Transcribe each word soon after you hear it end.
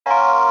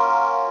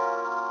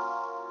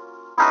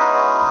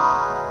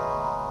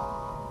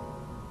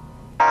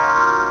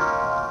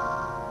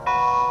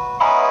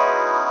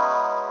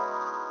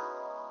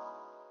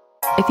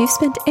If you've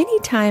spent any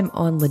time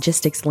on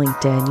Logistics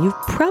LinkedIn,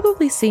 you've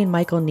probably seen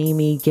Michael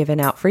Niemi giving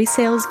out free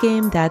sales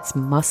game that's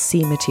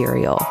must-see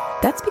material.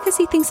 That's because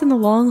he thinks in the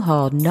long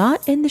haul,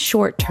 not in the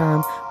short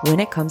term when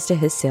it comes to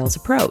his sales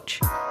approach.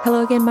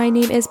 Hello again, my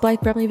name is Blythe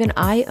Bremleve and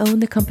I own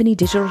the company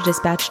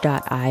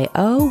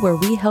DigitalDispatch.io, where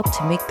we help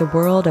to make the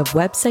world of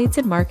websites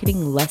and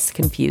marketing less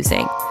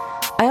confusing.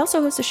 I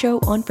also host a show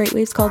on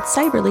FreightWaves called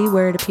Cyberly,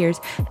 where it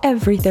appears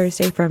every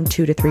Thursday from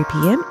 2 to 3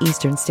 p.m.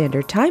 Eastern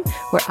Standard Time,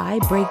 where I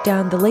break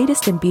down the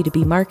latest in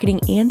B2B marketing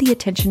and the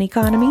attention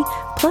economy.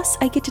 Plus,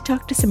 I get to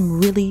talk to some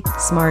really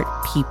smart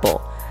people.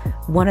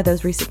 One of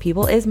those recent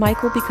people is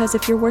Michael, because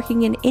if you're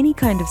working in any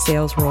kind of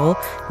sales role,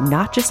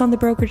 not just on the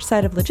brokerage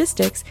side of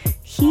logistics,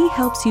 he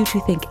helps you to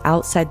think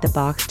outside the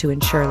box to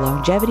ensure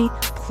longevity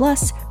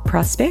plus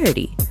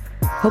prosperity.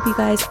 Hope you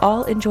guys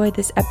all enjoyed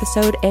this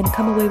episode and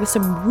come away with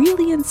some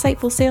really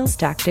insightful sales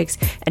tactics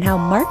and how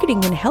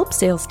marketing can help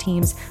sales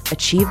teams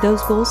achieve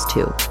those goals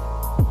too.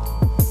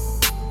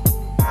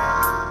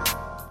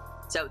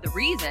 So the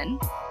reason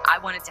I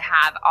wanted to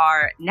have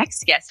our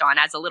next guest on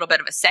as a little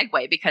bit of a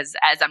segue, because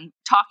as I'm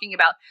talking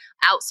about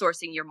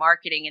outsourcing your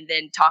marketing and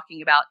then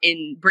talking about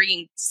in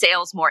bringing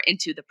sales more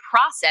into the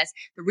process,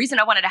 the reason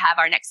I wanted to have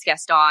our next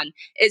guest on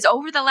is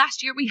over the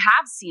last year, we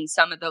have seen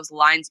some of those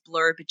lines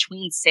blur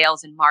between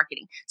sales and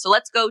marketing. So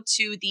let's go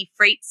to the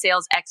freight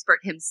sales expert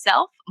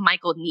himself,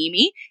 Michael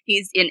Niemi.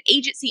 He's an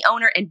agency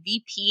owner and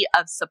VP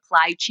of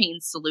Supply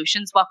Chain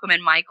Solutions. Welcome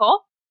in,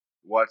 Michael.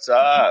 What's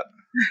up?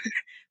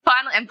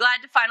 Finally, I'm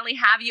glad to finally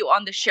have you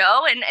on the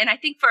show. And I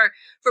think for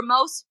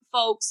most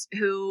folks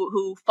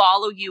who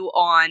follow you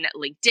on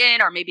LinkedIn,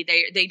 or maybe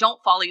they don't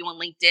follow you on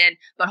LinkedIn,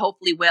 but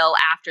hopefully will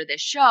after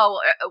this show,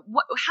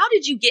 how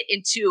did you get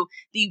into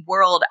the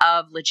world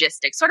of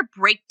logistics? Sort of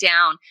break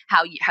down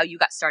how you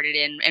got started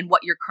in and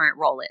what your current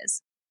role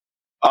is.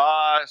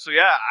 I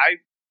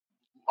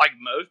like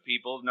most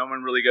people, no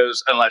one really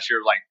goes unless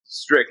you're like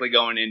strictly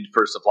going in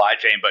for supply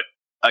chain. But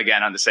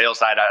again, on the sales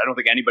side, I don't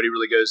think anybody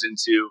really goes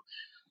into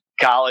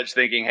college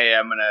thinking, hey,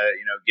 I'm going to,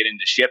 get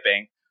into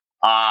shipping.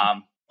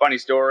 Funny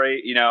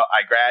story,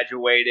 I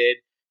graduated,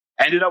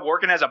 ended up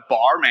working as a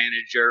bar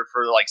manager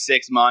for like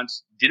 6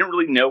 months. Didn't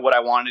really know what I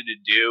wanted to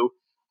do.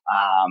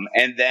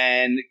 And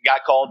then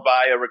got called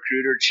by a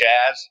recruiter,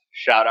 Chaz,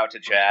 shout out to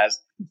Chaz,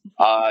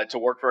 to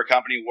work for a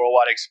company,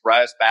 Worldwide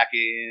Express, back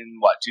in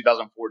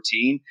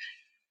 2014.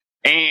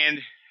 And,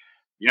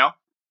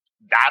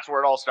 that's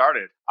where it all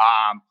started.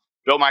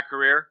 Built my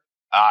career,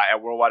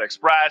 at Worldwide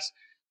Express.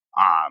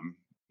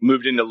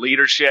 Moved into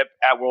leadership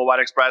at Worldwide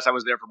Express. I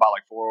was there for about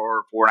like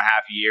 4.5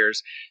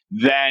 years.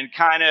 Then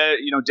kind of,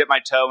 dipped my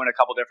toe in a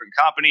couple different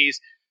companies.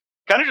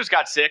 Kind of just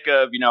got sick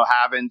of,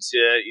 having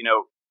to,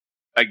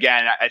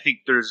 again, I think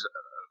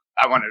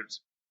I want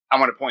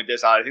to point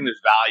this out. I think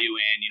there's value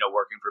in,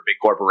 working for big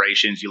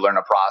corporations. You learn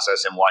a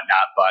process and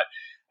whatnot. But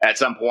at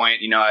some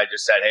point, I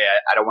just said, hey,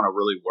 I don't want to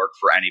really work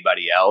for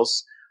anybody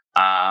else.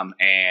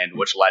 And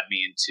which led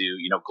me into,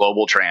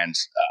 Global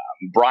Trans.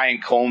 Brian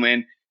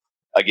Coleman.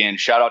 Again,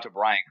 shout out to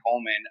Brian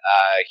Coleman.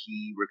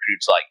 He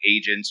recruits like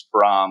agents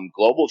from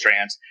Global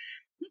Trans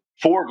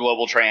for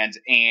Global Trans.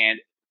 And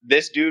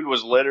this dude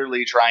was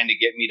literally trying to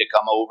get me to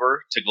come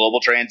over to Global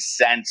Trans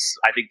since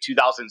I think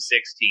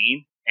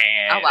 2016.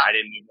 And oh, wow. I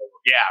didn't move over.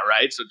 Yeah,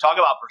 right. So talk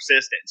about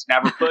persistence.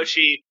 Never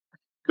pushy.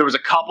 There was a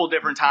couple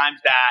different times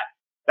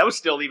that was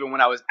still even when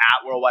I was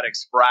at Worldwide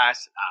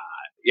Express.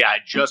 I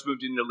just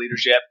moved into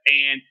leadership.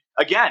 And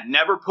again,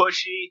 never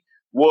pushy.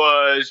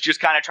 Was just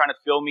kind of trying to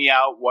fill me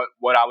out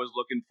what I was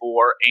looking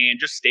for, and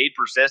just stayed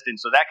persistent.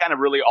 So that kind of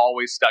really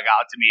always stuck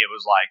out to me. It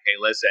was like, hey,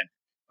 listen,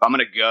 if I'm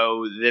going to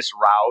go this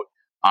route,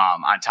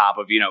 on top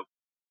of,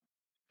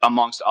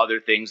 amongst other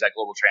things that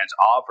Global Trans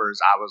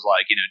offers, I was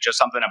like, just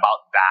something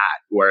about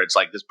that where it's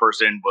like this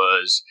person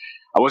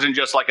I wasn't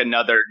just like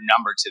another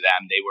number to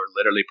them. They were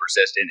literally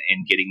persistent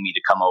in getting me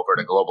to come over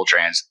to Global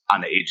Trans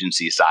on the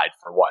agency side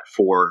for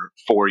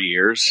 4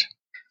 years.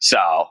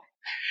 So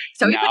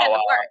he put in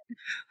the work.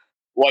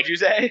 What'd you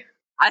say?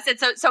 I said,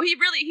 so he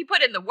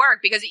put in the work,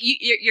 because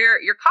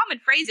your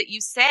common phrase that you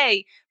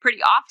say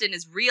pretty often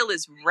is real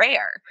is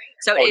rare.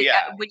 So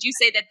would you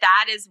say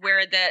that is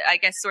where I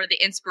guess sort of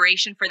the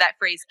inspiration for that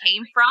phrase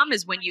came from,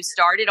 is when you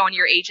started on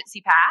your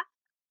agency path?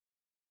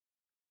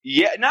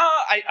 Yeah, no,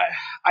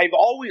 I've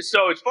always,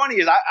 so it's funny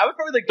is I was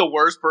probably like the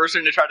worst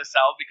person to try to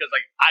sell, because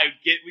like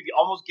we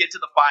almost get to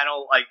the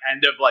final like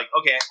end of like,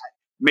 okay,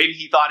 maybe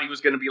he thought he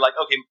was going to be like,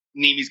 okay,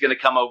 Niemi's going to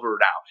come over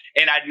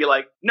now. And I'd be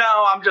like, no,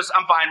 I'm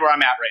fine where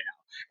I'm at right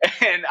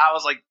now. And I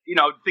was like,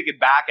 thinking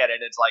back at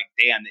it, it's like,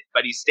 damn,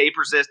 but he stayed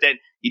persistent.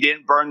 He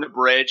didn't burn the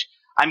bridge.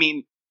 I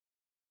mean,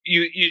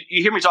 you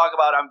hear me talk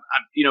about,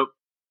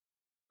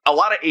 a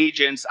lot of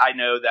agents I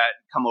know that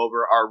come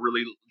over are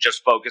really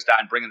just focused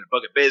on bringing their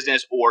book of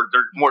business, or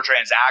they're more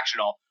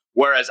transactional.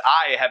 Whereas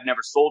I have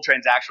never sold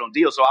transactional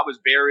deals. So I was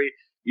very,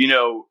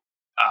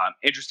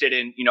 interested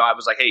in, I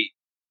was like, hey,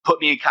 put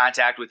me in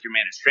contact with your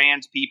managed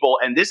trans people.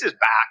 And this is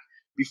back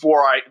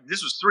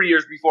this was 3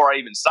 years before I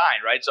even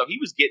signed, right? So he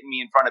was getting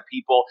me in front of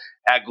people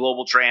at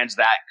Global Trans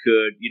that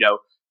could,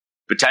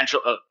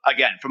 potential,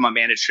 again, from a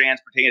managed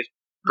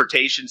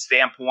transportation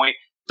standpoint.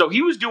 So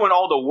he was doing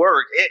all the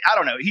work. I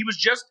don't know. He was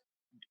just,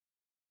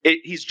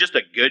 he's just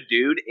a good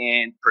dude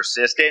and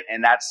persistent.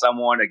 And that's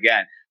someone,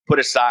 again, put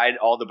aside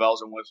all the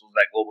bells and whistles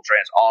that Global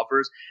Trans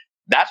offers.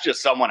 That's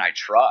just someone I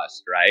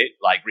trust, right?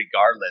 Like,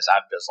 regardless,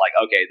 I'm just like,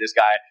 okay, this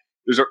guy,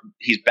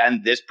 he's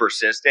been this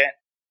persistent.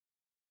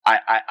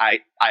 I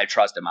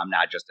trust him. I'm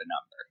not just a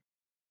number.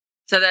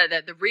 So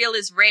the real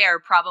is rare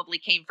probably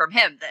came from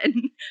him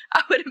then,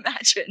 I would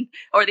imagine,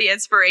 or the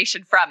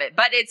inspiration from it.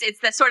 But it's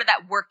the sort of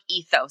that work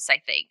ethos,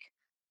 I think.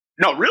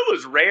 No, real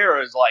is rare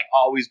has like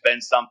always been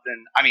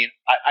something. I mean,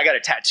 I got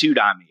it tattooed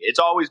on me. It's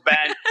always been,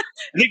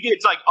 I think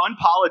it's like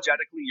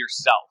unapologetically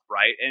yourself,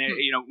 right? And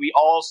we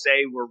all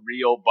say we're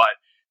real, but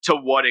to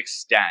what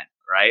extent,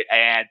 right?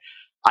 And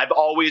I've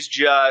always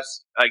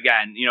just,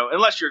 again,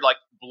 unless you're like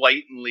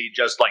blatantly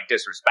just like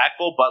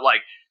disrespectful, but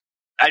like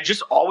I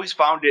just always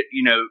found it,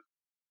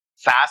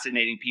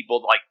 fascinating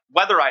people, like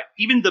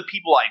even the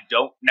people I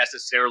don't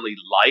necessarily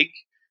like,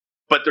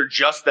 but they're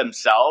just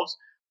themselves.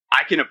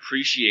 I can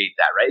appreciate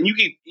that, right? And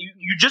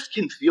you just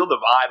can feel the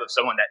vibe of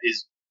someone that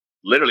is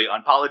literally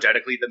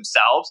unapologetically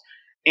themselves.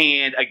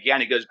 And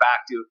again, it goes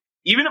back to,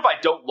 even if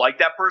I don't like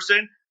that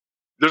person,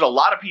 there's a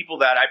lot of people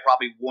that I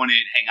probably wouldn't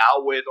hang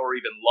out with or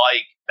even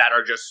like that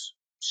are just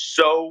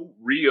so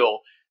real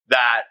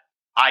that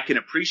I can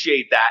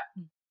appreciate that.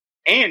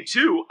 And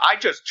two, I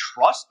just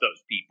trust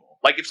those people.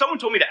 Like if someone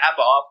told me to F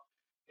off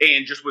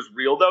and just was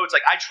real though, it's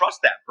like, I trust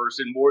that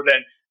person more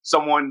than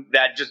someone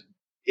that just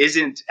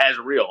isn't as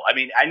real. I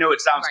mean, I know it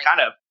sounds kind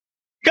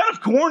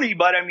of corny,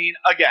 but I mean,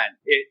 again,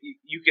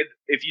 you could,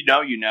 if you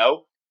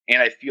know,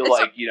 and I feel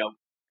like,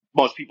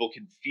 most people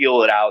can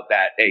feel it out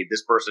that, hey,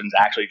 this person's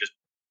actually just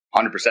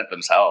 100%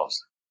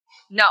 themselves.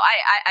 No,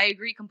 I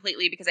agree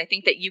completely, because I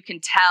think that you can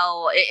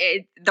tell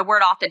the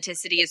word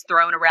authenticity is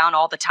thrown around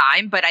all the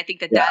time, but I think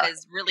that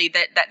is really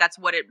that's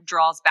what it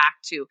draws back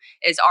to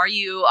is, are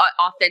you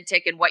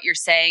authentic in what you're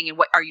saying, and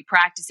what are you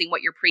practicing,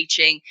 what you're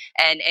preaching,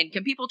 and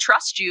can people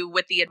trust you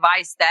with the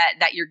advice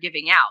that you're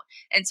giving out?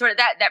 And sort of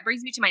that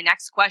brings me to my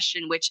next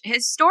question, which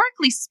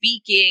historically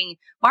speaking,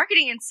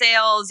 marketing and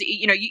sales,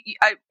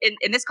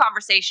 in this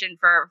conversation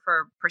for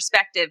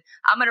perspective,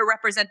 I'm going to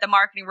represent the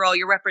marketing role,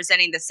 you're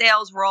representing the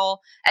sales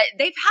role.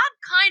 They've had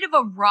kind of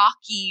a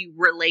rocky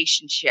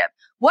relationship.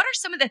 What are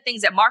some of the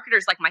things that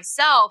marketers like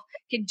myself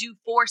can do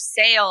for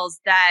sales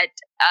that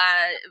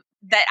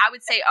I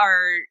would say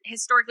are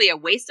historically a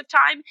waste of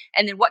time?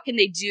 And then what can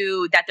they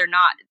do that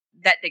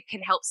they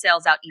can help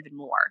sales out even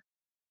more?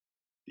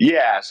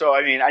 Yeah. So,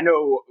 I mean, I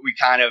know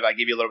I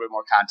give you a little bit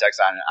more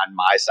context on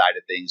my side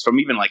of things from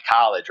even like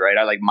college, right?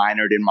 I like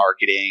minored in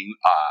marketing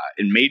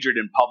and majored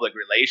in public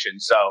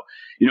relations. So,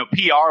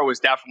 PR was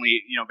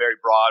definitely, very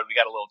broad. We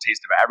got a little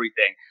taste of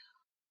everything.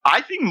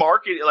 I think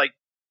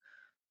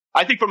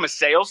I think from a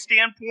sales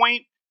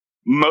standpoint,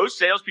 most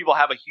salespeople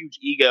have a huge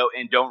ego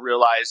and don't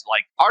realize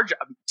like our job.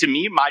 To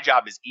me, my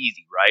job is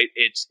easy, right?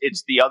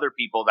 It's the other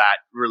people that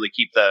really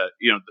keep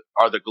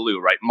are the glue,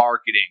 right?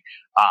 Marketing,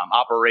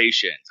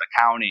 operations,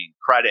 accounting,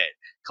 credit,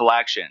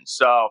 collections.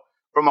 So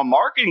from a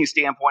marketing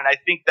standpoint, I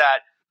think that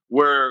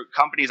where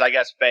companies, I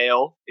guess,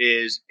 fail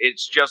is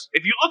it's just,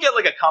 if you look at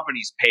like a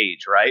company's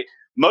page, right?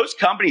 Most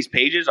companies'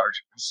 pages are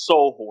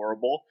so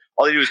horrible.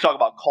 All they do is talk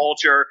about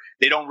culture.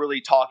 They don't really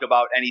talk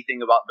about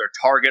anything about their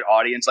target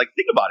audience. Like,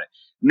 think about it.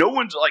 No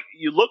one's like,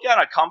 you look at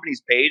a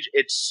company's page,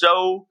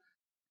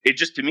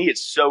 to me,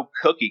 it's so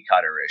cookie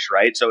cutter-ish,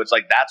 right? So it's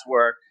like, that's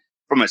where,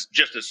 from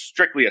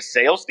strictly a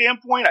sales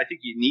standpoint, I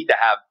think you need to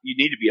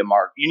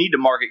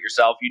market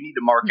yourself. You need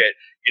to market,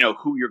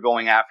 who you're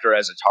going after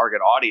as a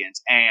target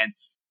audience. And,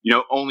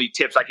 only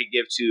tips I could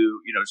give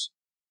to,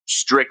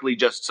 strictly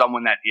just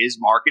someone that is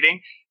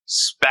marketing,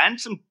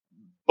 spend some,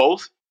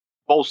 both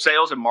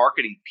sales and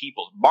marketing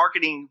people,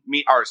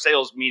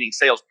 sales meaning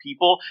sales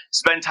people,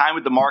 spend time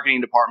with the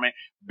marketing department,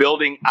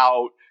 building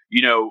out,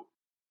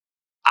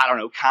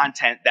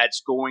 content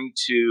that's going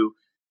to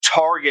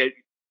target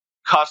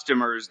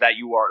customers that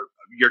you are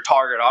your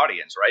target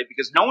audience, right?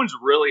 Because no one's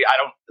really, at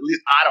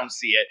least I don't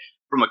see it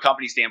from a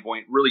company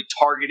standpoint, really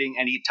targeting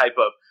any type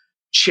of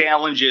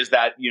challenges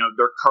that,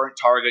 their current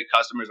target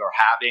customers are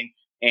having.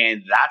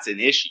 And that's an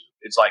issue.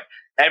 It's like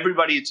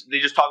they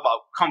just talk about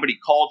company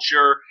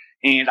culture,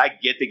 and I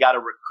get they got to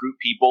recruit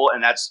people,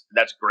 and that's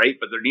great,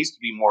 but there needs to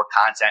be more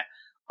content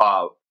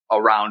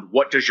around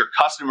what does your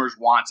customers'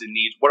 wants and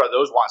needs, what are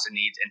those wants and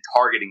needs, and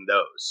targeting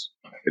those,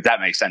 if that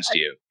makes sense to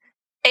you.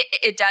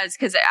 It does,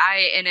 because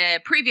in a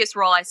previous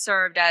role, I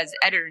served as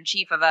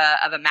editor-in-chief of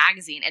a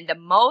magazine, and the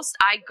most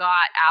I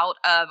got out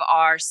of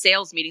our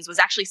sales meetings was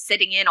actually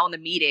sitting in on the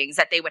meetings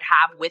that they would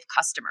have with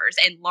customers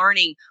and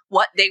learning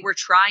what they were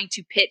trying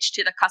to pitch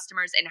to the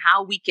customers and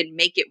how we can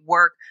make it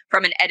work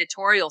from an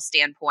editorial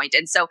standpoint.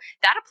 And so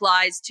that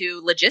applies to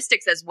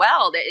logistics as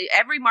well.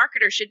 Every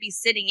marketer should be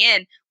sitting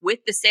in with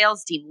the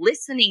sales team,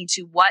 listening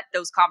to what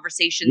those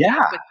conversations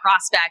with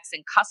prospects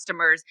and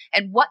customers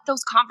and what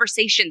those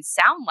conversations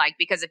sound like.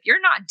 Because if you're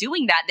not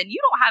doing that, then you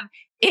don't have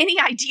any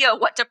idea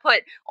what to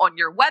put on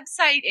your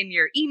website, in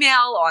your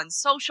email, on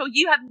social.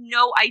 You have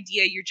no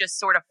idea. You're just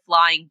sort of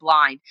flying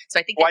blind. So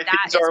I think that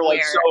things are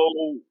like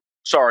so.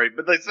 Sorry,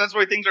 but that's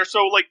why things are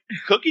so like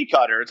cookie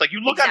cutter. It's like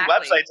you look on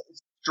websites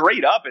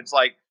straight up. It's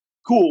like,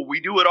 cool, we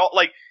do it all.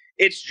 Like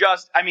it's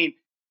just, I mean,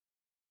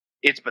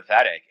 it's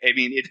pathetic. I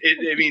mean,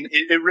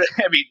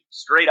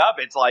 straight up,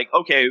 it's like,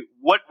 okay,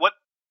 what?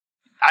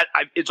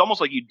 It's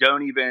almost like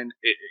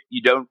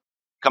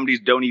companies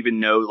don't even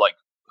know like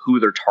who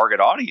their target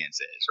audience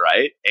is,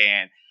 right?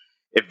 And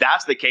if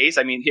that's the case,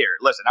 I mean, here,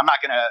 listen, I'm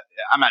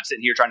not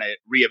sitting here trying to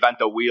reinvent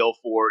the wheel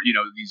for,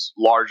 these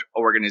large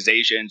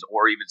organizations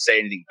or even say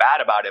anything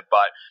bad about it.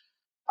 But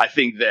I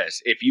think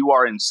if you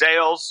are in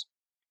sales,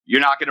 you're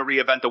not going to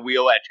reinvent the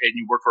wheel and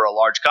you work for a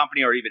large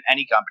company or even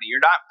any company. You're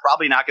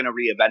probably not going to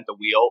reinvent the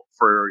wheel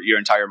for your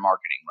entire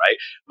marketing, right?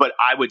 But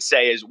I would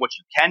say is what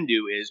you can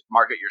do is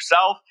market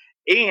yourself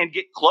and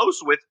get close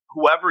with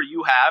whoever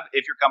you have.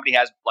 If your company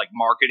has like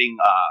marketing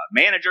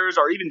managers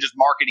or even just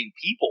marketing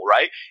people,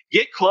 right?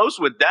 Get close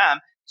with them.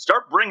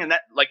 Start bringing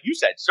that, like you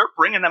said, start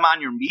bringing them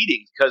on your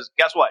meetings. Because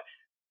guess what?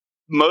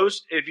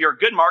 If you're a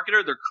good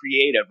marketer, they're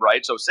creative,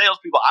 right? So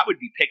salespeople, I would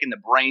be picking the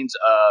brains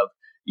of,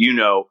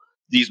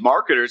 these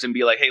marketers and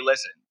be like, hey,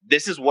 listen,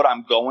 this is what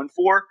I'm going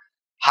for.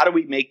 How do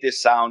we make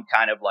this sound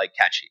kind of like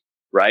catchy,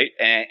 right?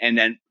 And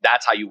then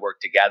that's how you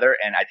work together.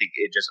 And I think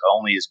it just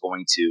only is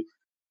going to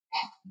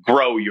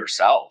grow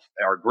yourself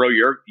or grow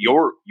your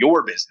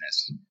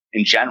business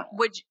in general.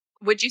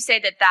 Would you say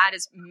that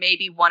is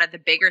maybe one of the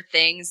bigger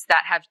things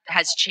that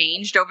has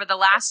changed over the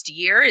last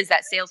year? Is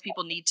that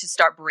salespeople need to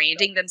start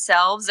branding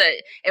themselves?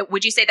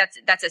 Would you say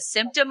that's a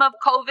symptom of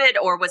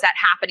COVID, or was that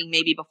happening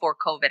maybe before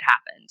COVID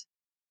happened?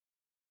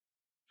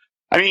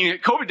 I mean,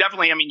 COVID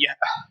definitely,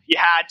 you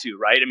had to,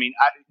 right? I mean,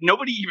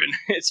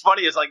 it's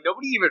funny, it's like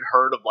nobody even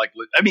heard of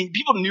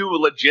people knew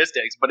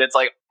logistics, but it's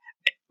like,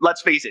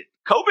 let's face it,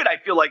 COVID,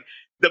 I feel like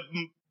the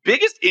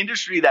biggest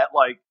industry that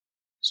like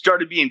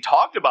started being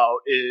talked about,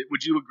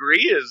 would you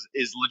agree,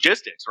 is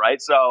logistics,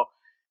 right? So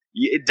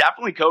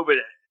definitely COVID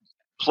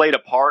played a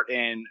part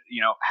in,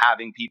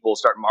 having people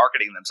start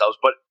marketing themselves.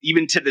 But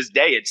even to this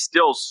day, it's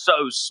still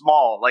so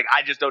small. Like,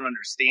 I just don't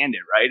understand it,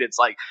 right? It's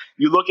like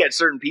you look at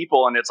certain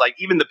people and it's like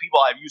even the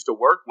people I've used to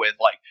work with,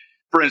 like,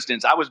 for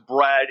instance, I was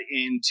bred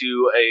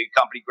into a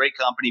company, great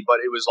company, but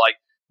it was like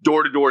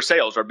door-to-door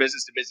sales or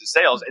business-to-business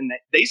sales. And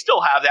they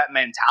still have that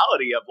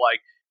mentality of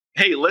like,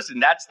 hey, listen,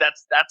 that's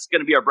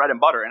going to be our bread and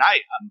butter. And I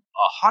am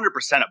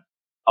 100%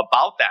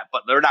 about that,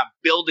 but they're not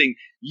building.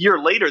 Year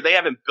later, they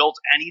haven't built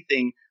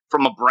anything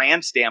from a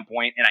brand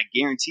standpoint, and I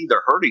guarantee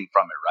they're hurting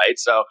from it, right?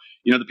 So,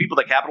 the people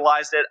that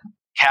capitalized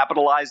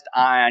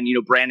on,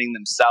 branding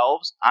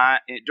themselves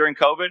during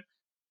COVID,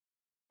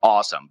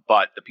 awesome.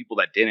 But the people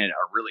that didn't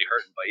are really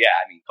hurting. But yeah,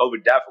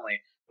 COVID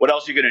definitely, what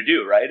else are you going to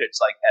do, right?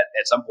 It's like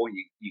at some point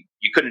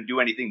you couldn't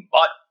do anything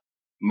but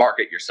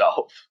market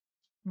yourself.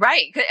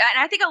 Right. And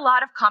I think a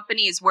lot of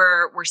companies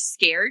were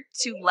scared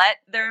to let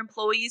their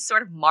employees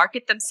sort of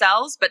market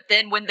themselves. But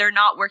then when they're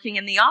not working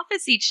in the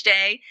office each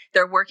day,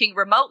 they're working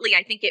remotely.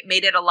 I think it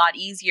made it a lot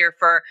easier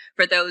for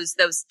those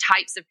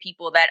types of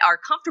people that are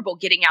comfortable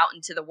getting out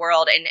into the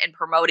world and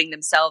promoting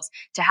themselves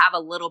to have a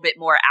little bit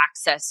more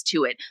access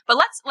to it. But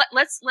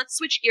let's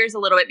switch gears a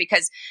little bit,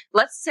 because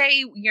let's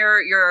say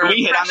you're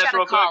fresh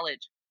out of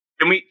college.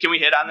 Can we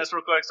hit on this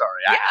real quick?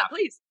 Sorry. Yeah,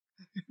 please.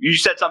 You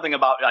said something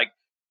about like,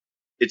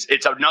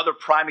 It's another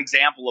prime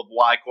example of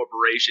why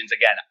corporations,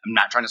 again, I'm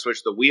not trying to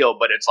switch the wheel,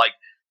 but it's like,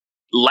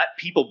 let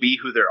people be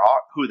who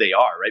they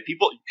are, right?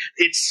 People,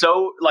 it's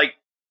so like,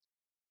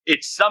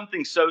 it's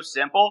something so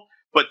simple,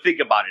 but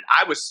think about it.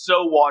 I was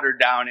so watered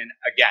down. And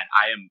again,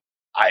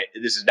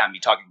 this is not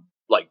me talking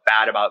like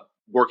bad about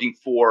working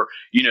for,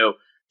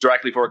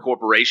 directly for a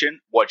corporation,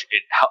 which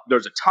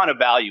there's a ton of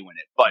value in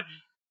it, but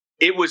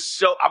I was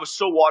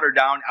so watered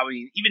down. I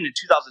mean, even in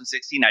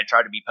 2016, I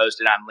tried to be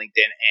posted on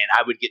LinkedIn and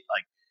I would get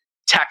like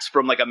text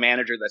from like a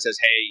manager that says,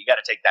 hey, you got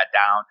to take that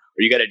down or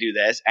you got to do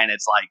this. And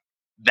it's like,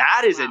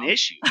 that is an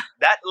issue.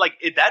 That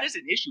is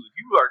an issue. If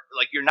you are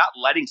like, you're not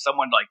letting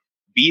someone like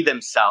be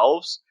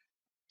themselves.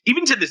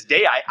 Even to this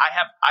day, I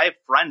have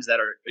friends that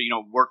are,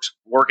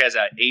 work as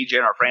an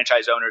agent or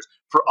franchise owners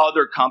for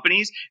other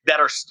companies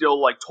that are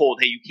still like told,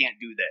 hey, you can't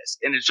do this.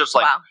 And it's just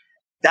like,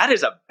 that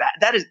is a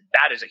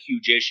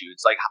huge issue.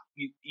 It's like,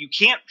 you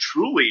can't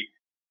truly,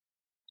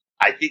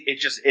 I think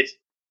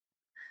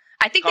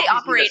I think they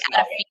operate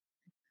out of fear.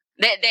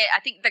 I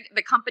think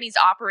the companies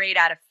operate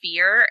out of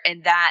fear,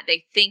 and that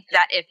they think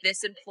that if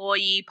this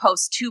employee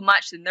posts too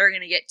much, then they're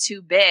going to get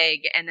too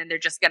big and then they're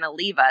just going to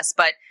leave us.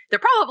 But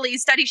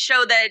studies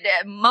show that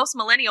most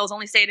millennials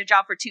only stay at a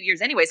job for 2 years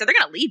anyway, so they're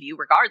going to leave you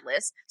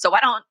regardless. So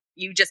why don't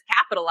you just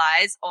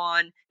capitalize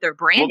on their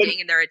branding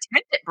and their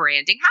attempt at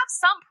branding? Have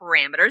some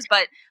parameters,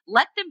 but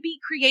let them be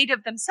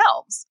creative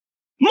themselves.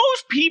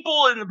 Most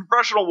people in the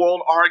professional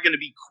world aren't going to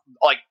be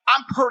like,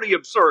 I'm pretty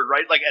absurd,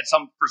 right? Like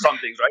for some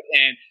things, right?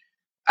 And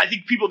I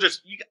think people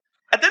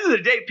at the end of the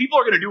day, people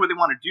are going to do what they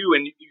want to do,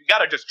 and you got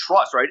to just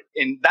trust, right?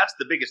 And that's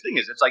the biggest thing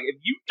is it's like, if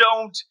you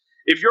don't,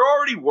 if you're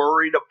already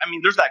worried, I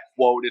mean, there's that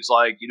quote. It's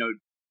like,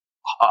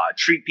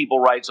 treat people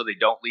right so they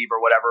don't leave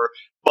or whatever.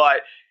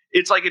 But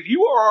it's like, if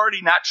you are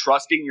already not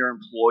trusting your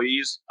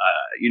employees,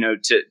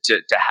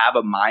 to have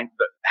a mind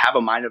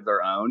of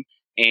their own,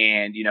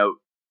 and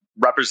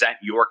represent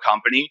your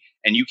company,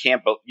 and you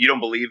don't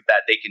believe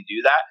that they can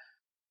do that,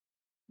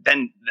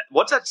 then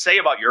what's that say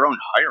about your own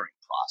hiring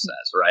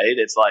process, right?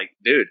 It's like,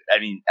 dude, I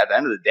mean, at the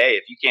end of the day,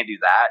 if you can't do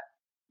that,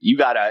 you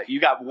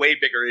got way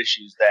bigger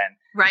issues than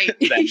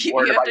than you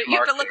about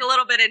have to look a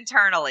little bit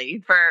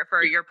internally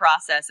for your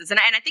processes. And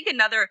I think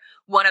another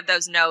one of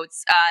those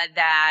notes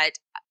that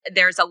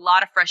there's a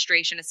lot of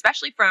frustration,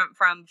 especially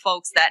from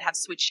folks that have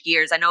switched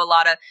gears. I know a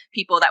lot of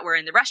people that were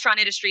in the restaurant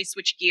industry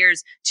switch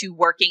gears to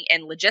working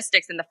in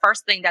logistics, and the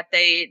first thing that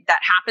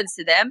happens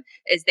to them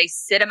is they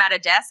sit them at a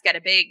desk at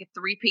a big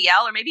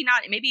 3PL, or maybe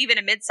even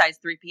a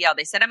mid-sized 3PL.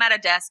 They sit them at a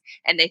desk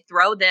and they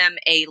throw them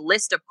a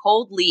list of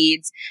cold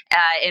leads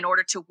in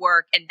order to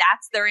work, and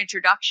that's their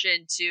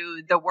introduction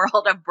to the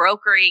world of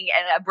brokering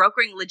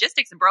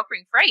logistics and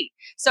brokering freight.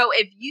 So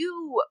if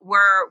you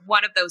were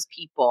one of those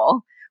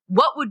people,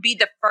 what would be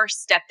the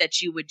first step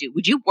that you would do?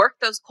 Would you work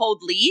those cold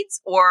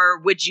leads, or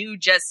would you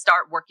just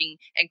start working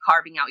and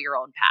carving out your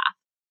own path?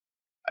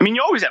 I mean,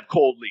 you always have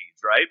cold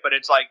leads, right? But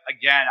it's like,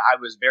 again, I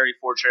was very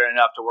fortunate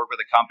enough to work with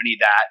a company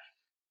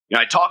that,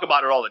 I talk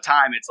about it all the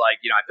time. It's like,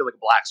 I feel like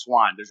a black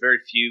swan. There's very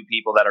few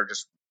people that are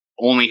just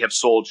only have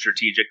sold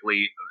strategic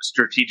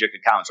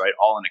accounts, right?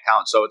 All in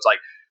accounts. So it's like,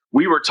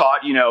 we were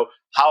taught,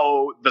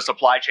 how the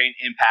supply chain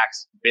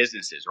impacts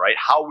businesses, right?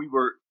 How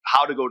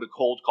to go to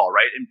cold call,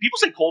 right? And people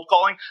say cold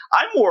calling.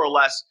 I more or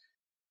less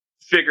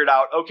figured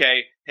out,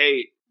 okay,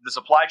 hey, the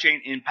supply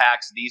chain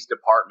impacts these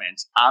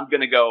departments. I'm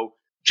going to go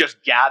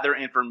just gather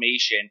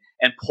information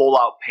and pull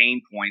out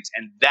pain points,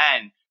 and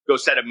then go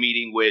set a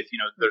meeting with,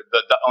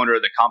 the owner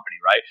of the company,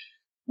 right?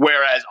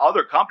 Whereas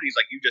other companies,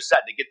 like you just said,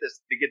 they get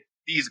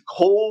these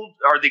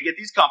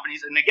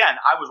companies. And again,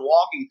 I was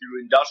walking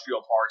through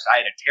industrial parks. I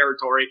had a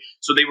territory,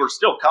 so they were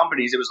still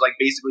companies. It was like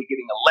basically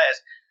getting a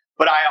list,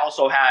 but I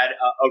also had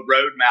a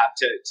roadmap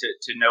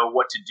to know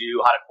what to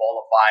do, how to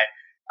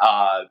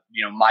qualify,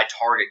 my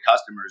target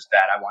customers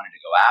that I wanted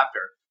to go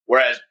after.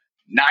 Whereas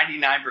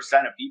 99%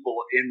 of people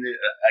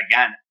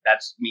again,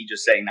 that's me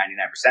just saying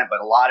 99%,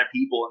 but a lot of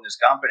people in this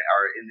company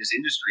or in this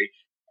industry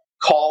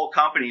call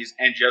companies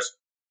and just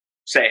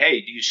say, hey,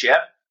 do you ship?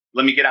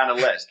 Let me get on the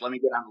list.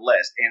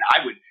 And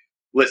I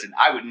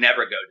would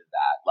never go to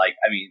that. Like,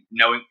 I mean,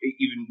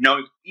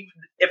 even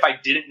if I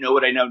didn't know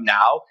what I know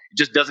now, it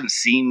just doesn't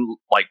seem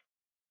like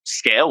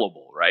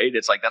scalable, right?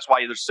 It's like, that's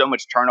why there's so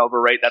much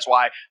turnover rate. That's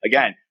why,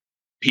 again,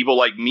 people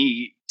like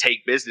me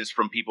take business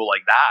from people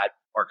like that,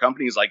 or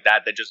companies like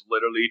that just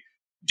literally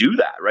do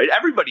that, right?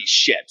 Everybody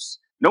ships.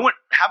 You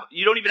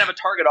don't even have a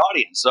target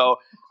audience. So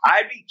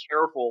I'd be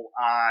careful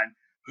on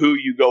who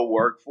you go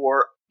work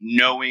for,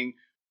 knowing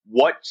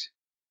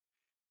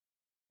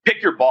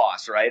pick your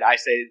boss, right? I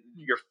say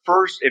your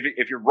first,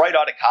 if you're right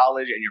out of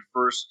college and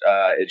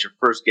it's your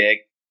first gig,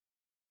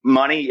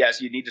 money,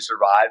 yes, you need to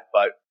survive,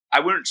 but I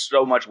wouldn't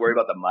so much worry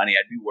about the money.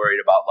 I'd be worried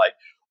about like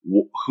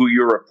who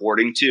you're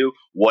reporting to,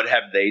 what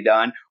have they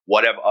done,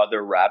 what have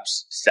other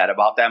reps said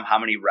about them, how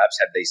many reps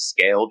have they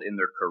scaled in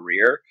their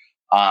career,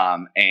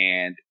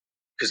 and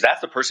because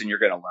that's the person you're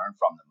going to learn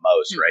from the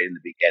most, right, in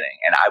the beginning.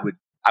 And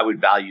I would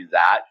value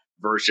that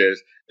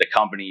versus the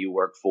company you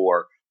work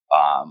for,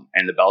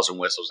 and the bells and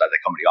whistles that the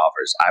company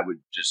offers. I would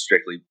just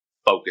strictly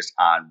focus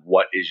on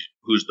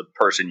who's the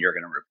person you're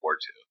going to report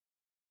to.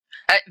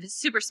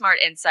 Super smart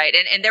insight.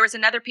 And there was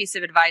another piece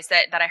of advice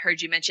that I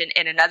heard you mention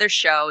in another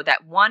show,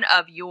 that one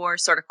of your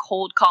sort of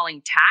cold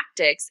calling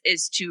tactics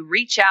is to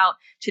reach out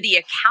to the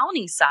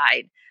accounting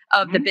side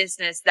of the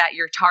business that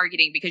you're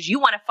targeting, because you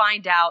want to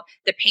find out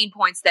the pain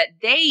points that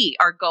they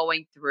are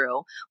going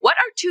through. What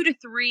are 2 to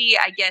 3,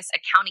 I guess,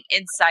 accounting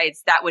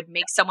insights that would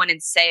make someone in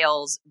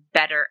sales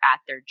better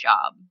at their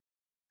job?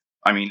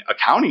 I mean,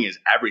 accounting is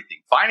everything.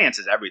 Finance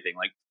is everything.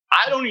 Like,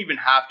 I don't even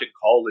have to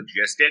call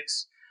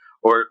logistics,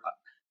 or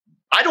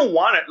I don't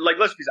want to, like,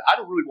 let's be honest, I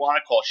don't really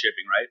want to call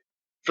shipping, right?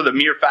 For the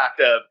mere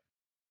fact of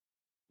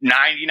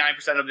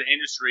 99% of the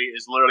industry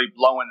is literally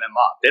blowing them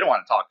up. They don't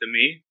want to talk to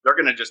me. They're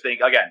going to just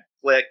think, again,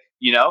 click,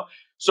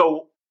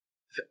 So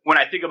when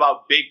I think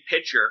about big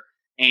picture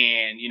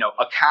and,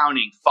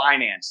 accounting,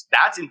 finance,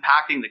 that's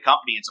impacting the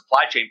company, and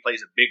supply chain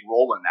plays a big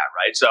role in that,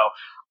 right? So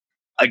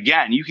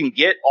again, you can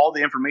get all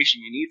the information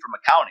you need from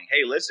accounting.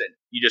 Hey, listen,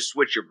 you just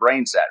switch your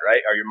brain set,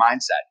 right? Or your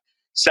mindset.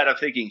 Instead of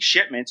thinking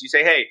shipments, you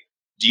say, hey,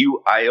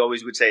 I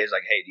always would say is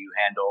like, hey, do you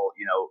handle,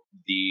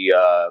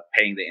 the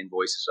paying the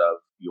invoices of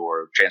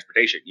your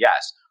transportation?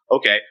 Yes.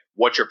 Okay.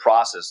 What's your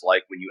process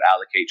like when you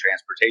allocate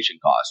transportation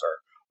costs,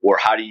 or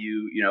how do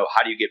you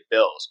get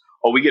bills?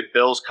 Oh, we get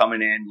bills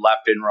coming in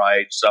left and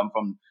right, some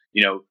from,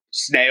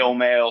 snail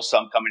mail,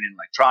 some coming in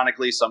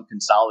electronically, some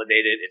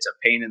consolidated. It's a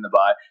pain in the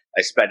butt.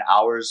 I spend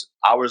hours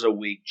a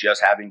week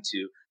just having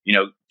to,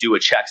 do a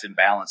checks and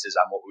balances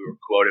on what we were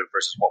quoted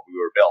versus what we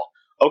were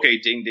billed. Okay.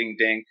 Ding, ding,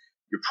 ding.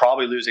 You're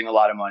probably losing a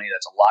lot of money.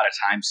 That's a lot of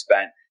time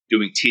spent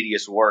doing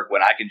tedious work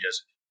when I can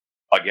just,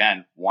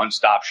 again,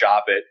 one-stop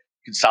shop it,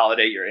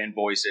 consolidate your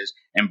invoices,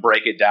 and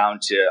break it down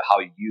to how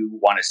you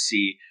want to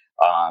see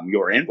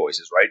your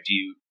invoices, right? Do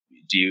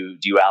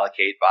you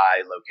allocate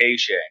by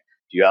location?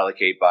 Do you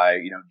allocate by,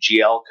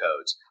 GL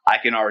codes? I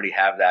can already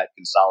have that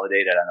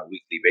consolidated on a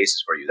weekly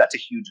basis for you. That's a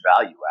huge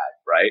value add,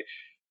 right?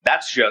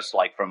 That's just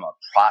like from a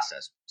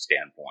process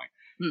standpoint.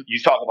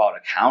 You talk about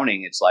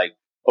accounting, it's like,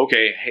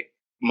 okay, hey,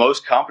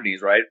 most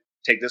companies, right?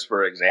 Take this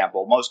for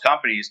example. Most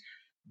companies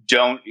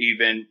don't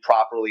even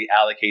properly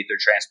allocate their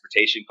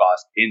transportation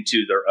costs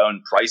into their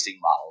own pricing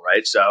model,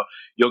 right? So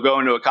you'll go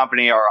into a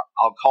company, or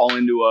I'll call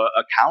into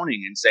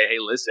accounting and say, hey,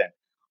 listen,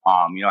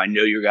 I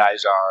know you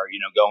guys are,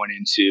 going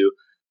into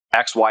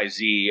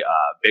XYZ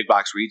big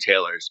box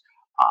retailers.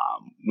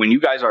 When you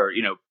guys are,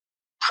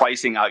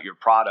 pricing out your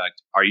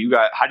product, how do you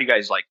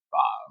guys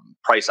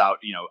price out,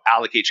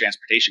 allocate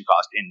transportation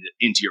cost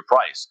into your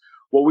price?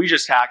 Well, we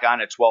just tack on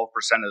a 12%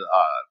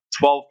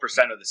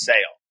 of the sale.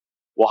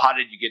 Well, how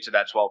did you get to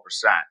that 12%?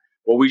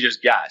 Well, we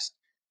just guessed.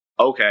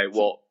 Okay,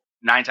 well,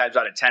 9 times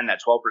out of 10,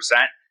 that 12%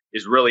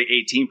 is really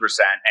 18%,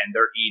 and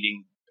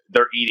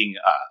they're eating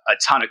a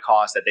ton of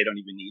costs that they don't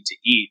even need to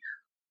eat,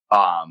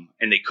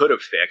 and they could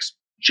have fixed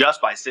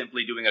just by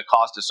simply doing a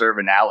cost to serve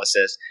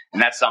analysis.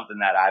 And that's something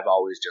that I've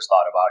always just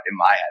thought about in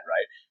my head,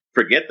 right?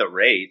 Forget the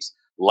rates.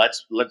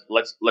 Let's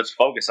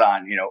focus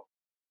on,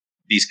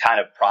 these kind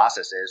of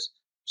processes,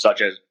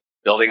 such as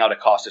building out a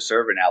cost to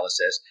serve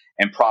analysis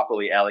and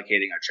properly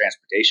allocating our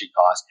transportation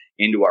costs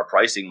into our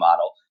pricing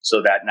model,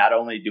 so that not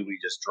only do we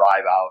just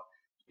drive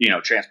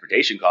out,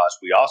 transportation costs,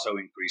 we also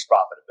increase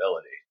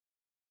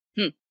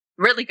profitability.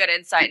 Really good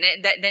insight.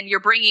 And then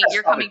you're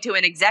coming to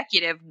an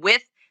executive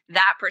with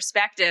that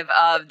perspective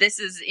of, this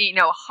is,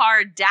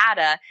 hard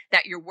data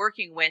that you're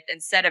working with,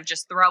 instead of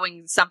just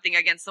throwing something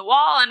against the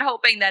wall and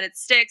hoping that it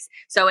sticks.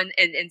 So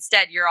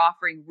instead you're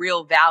offering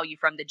real value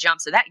from the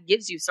jump. So that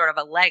gives you sort of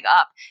a leg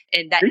up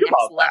in that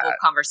next level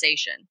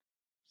conversation.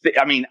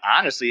 I mean,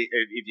 honestly,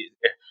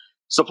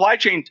 supply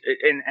chain,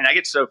 and I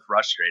get so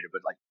frustrated,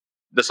 but like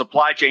the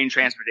supply chain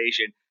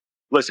transportation,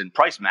 listen,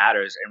 price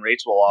matters and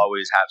rates will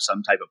always have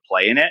some type of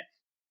play in it.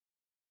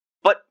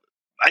 But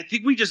I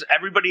think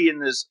everybody in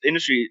this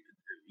industry,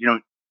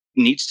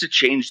 needs to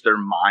change their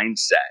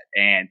mindset.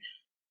 And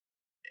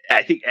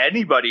I think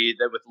anybody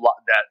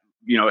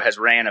that has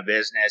ran a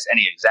business,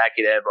 any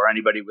executive or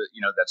anybody with,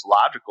 that's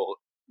logical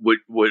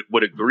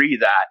would agree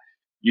that,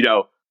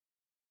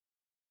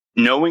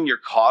 knowing your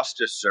cost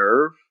to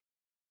serve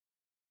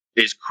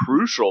is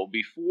crucial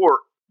before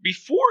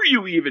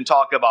you even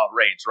talk about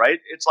rates, right?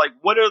 It's like,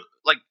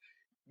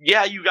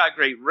 yeah, you got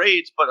great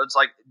rates, but it's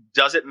like,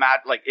 does it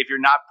matter? Like, if you're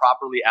not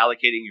properly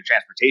allocating your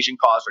transportation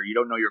costs, or you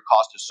don't know your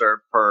cost to serve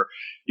per,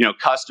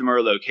 customer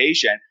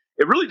location,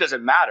 it really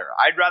doesn't matter.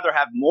 I'd rather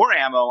have more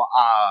ammo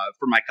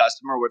for my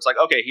customer, where it's like,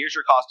 okay, here's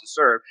your cost to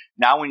serve.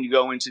 Now, when you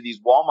go into these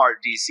Walmart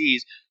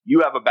DCs,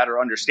 you have a better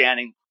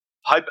understanding.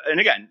 And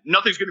again,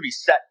 nothing's going to be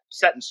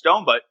set in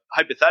stone, but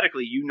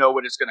hypothetically,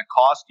 what it's going to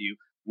cost you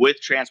with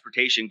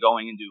transportation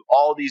going into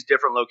all these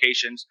different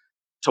locations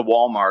to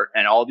Walmart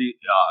and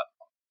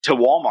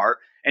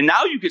and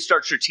now you could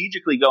start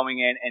strategically going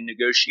in and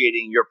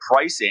negotiating your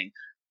pricing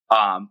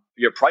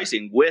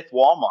with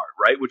Walmart,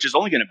 right? Which is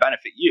only going to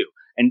benefit you.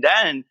 And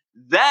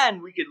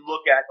then we could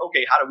look at,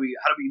 okay, how do we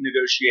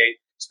negotiate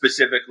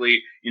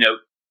specifically,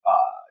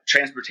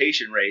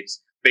 transportation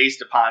rates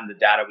based upon the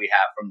data we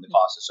have from the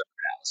cost of serve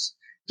analysis.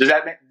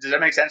 Does that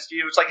make sense to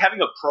you? It's like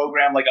having a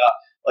program, like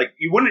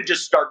you wouldn't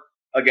just start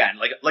again,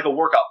 like a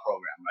workout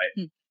program,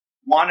 right?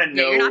 Want to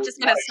know? You're not just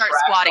going to start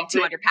squatting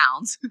 200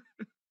 pounds.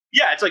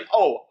 Yeah, it's like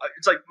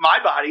my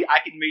body, I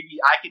can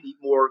eat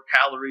more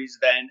calories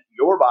than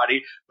your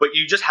body, but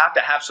you just have to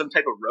have some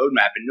type of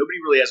roadmap, and nobody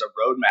really has a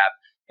roadmap,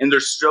 and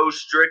they're so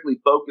strictly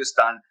focused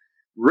on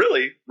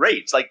really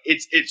rates. Like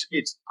it's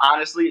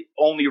honestly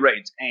only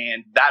rates,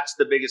 and that's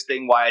the biggest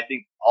thing why I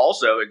think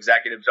also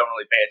executives don't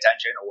really pay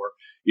attention, or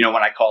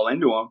when I call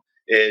into them,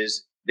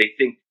 is they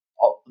think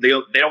they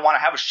don't want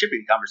to have a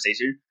shipping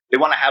conversation, they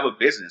want to have a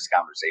business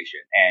conversation,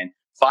 and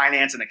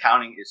finance and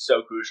accounting is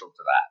so crucial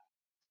to that.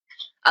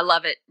 I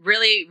love it.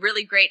 Really,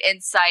 really great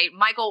insight.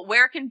 Michael,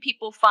 where can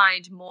people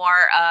find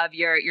more of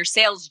your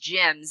sales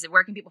gyms?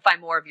 Where can people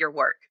find more of your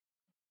work?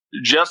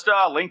 Just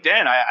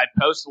LinkedIn. I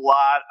post a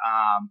lot.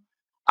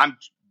 I'm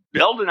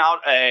building out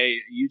a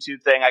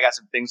YouTube thing. I got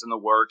some things in the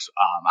works.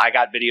 I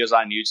got videos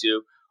on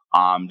YouTube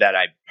that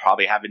I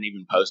probably haven't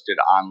even posted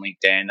on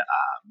LinkedIn.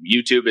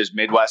 YouTube is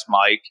Midwest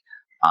Mike.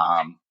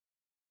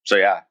 So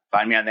yeah,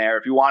 find me on there.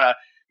 If you want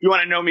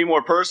to know me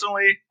more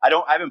personally, I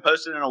haven't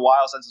posted in a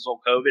while since this whole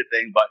COVID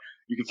thing, but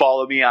you can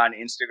follow me on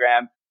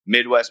Instagram,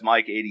 Midwest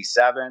Mike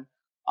 87.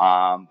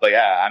 But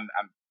yeah, I'm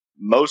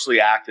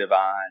mostly active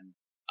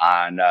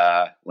on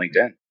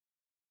LinkedIn.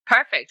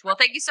 Perfect. Well,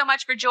 thank you so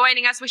much for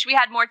joining us. Wish we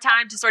had more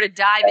time to sort of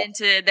dive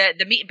into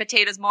the meat and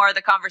potatoes more of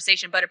the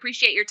conversation, but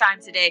appreciate your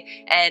time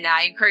today. And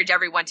I encourage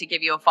everyone to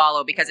give you a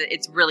follow, because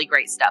it's really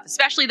great stuff,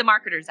 especially the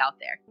marketers out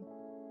there.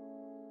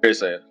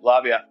 Seriously.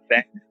 Love you.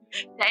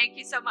 Thank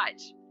you so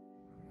much.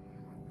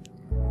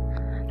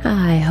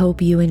 I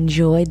hope you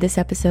enjoyed this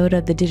episode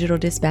of the Digital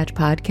Dispatch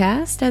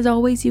podcast. As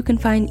always, you can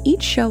find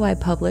each show I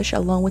publish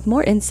along with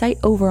more insight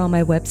over on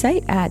my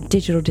website at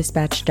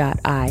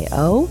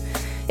digitaldispatch.io.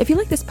 If you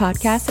like this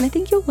podcast, and I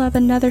think you'll love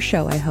another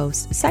show I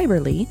host,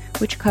 Cyberly,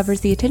 which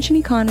covers the attention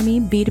economy,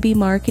 B2B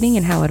marketing,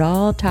 and how it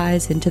all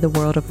ties into the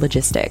world of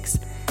logistics.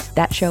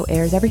 That show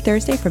airs every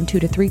Thursday from 2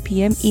 to 3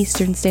 p.m.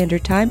 Eastern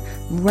Standard Time,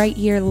 right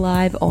here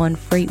live on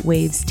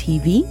FreightWaves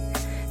TV.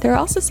 There are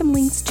also some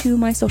links to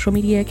my social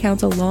media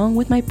accounts along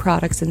with my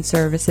products and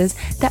services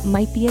that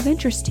might be of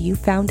interest to you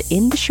found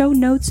in the show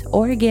notes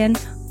or again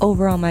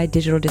over on my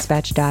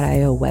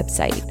digitaldispatch.io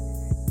website.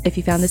 If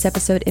you found this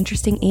episode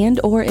interesting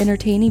and or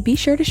entertaining, be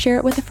sure to share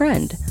it with a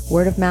friend.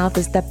 Word of mouth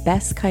is the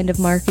best kind of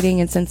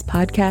marketing, and since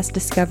podcast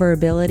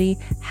discoverability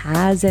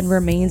has and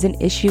remains an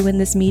issue in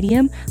this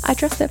medium, I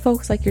trust that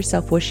folks like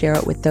yourself will share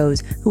it with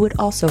those who would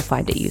also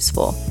find it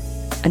useful.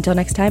 Until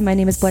next time, my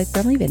name is Blythe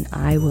Brumleve, and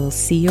I will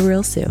see you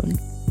real soon.